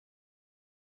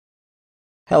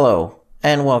Hello,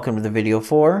 and welcome to the video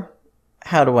for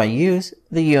how do I use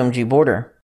the UMG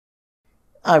border.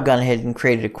 I've gone ahead and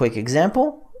created a quick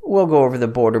example. We'll go over the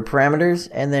border parameters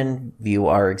and then view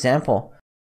our example.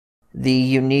 The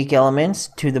unique elements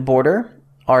to the border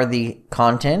are the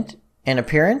content and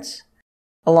appearance,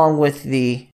 along with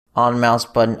the on mouse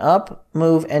button up,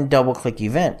 move, and double click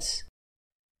events.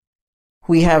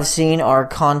 We have seen our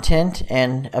content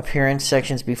and appearance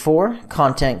sections before.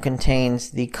 Content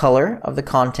contains the color of the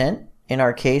content. In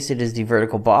our case, it is the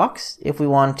vertical box. If we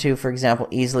want to, for example,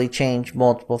 easily change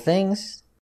multiple things,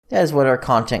 that is what our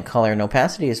content color and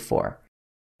opacity is for.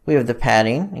 We have the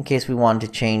padding, in case we want to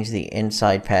change the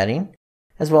inside padding,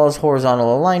 as well as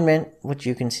horizontal alignment, which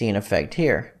you can see in effect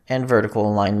here, and vertical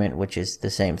alignment, which is the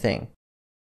same thing.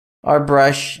 Our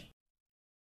brush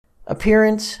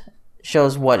appearance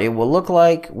shows what it will look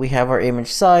like. We have our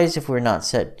image size if we're not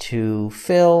set to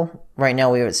fill. Right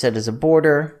now we have it set as a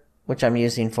border, which I'm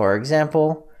using for our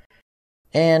example.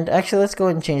 And actually, let's go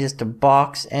ahead and change this to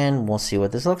box and we'll see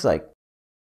what this looks like.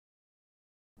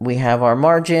 We have our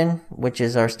margin, which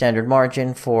is our standard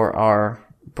margin for our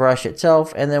brush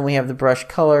itself. And then we have the brush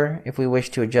color if we wish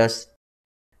to adjust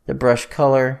the brush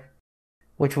color,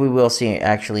 which we will see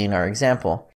actually in our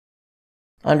example.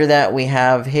 Under that, we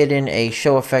have hidden a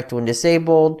show effect when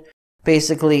disabled.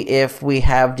 Basically, if we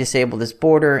have disabled this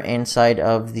border inside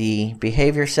of the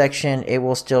behavior section, it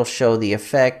will still show the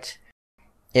effect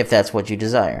if that's what you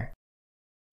desire.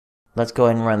 Let's go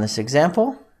ahead and run this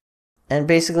example. And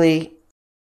basically,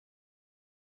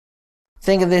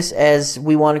 think of this as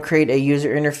we want to create a user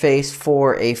interface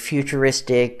for a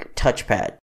futuristic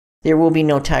touchpad. There will be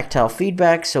no tactile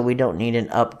feedback, so we don't need an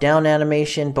up-down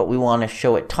animation, but we want to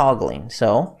show it toggling.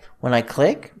 So when I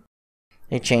click,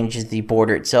 it changes the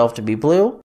border itself to be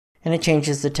blue, and it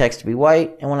changes the text to be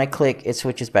white, and when I click, it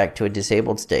switches back to a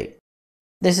disabled state.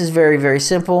 This is very, very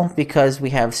simple because we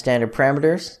have standard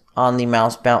parameters on the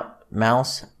mouse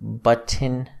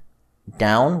button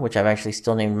down, which I've actually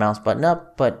still named mouse button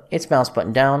up, but it's mouse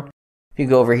button down. If you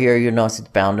go over here, you'll notice it's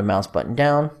bound to mouse button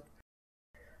down.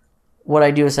 What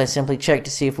I do is I simply check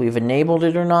to see if we've enabled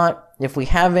it or not. If we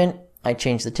haven't, I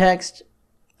change the text.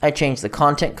 I change the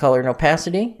content, color, and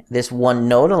opacity. This one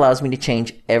node allows me to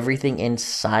change everything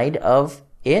inside of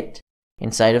it,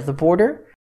 inside of the border.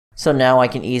 So now I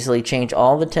can easily change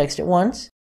all the text at once.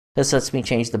 This lets me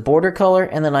change the border color,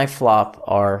 and then I flop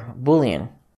our Boolean.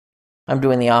 I'm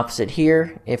doing the opposite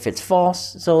here if it's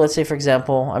false. So let's say, for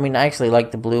example, I actually like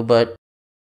the blue, but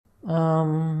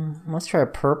let's try a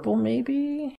purple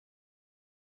maybe.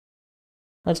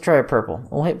 Let's try a purple.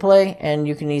 We'll hit play and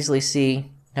you can easily see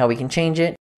how we can change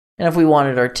it. And if we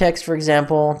wanted our text, for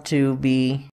example, to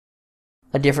be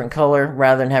a different color,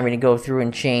 rather than having to go through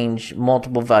and change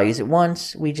multiple values at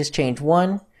once, we just change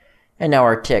one. And now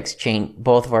our text change,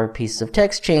 both of our pieces of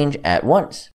text change at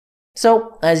once.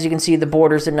 So as you can see, the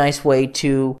border is a nice way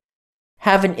to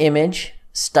have an image,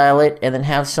 style it, and then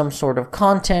have some sort of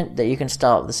content that you can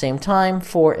style at the same time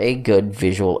for a good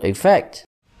visual effect.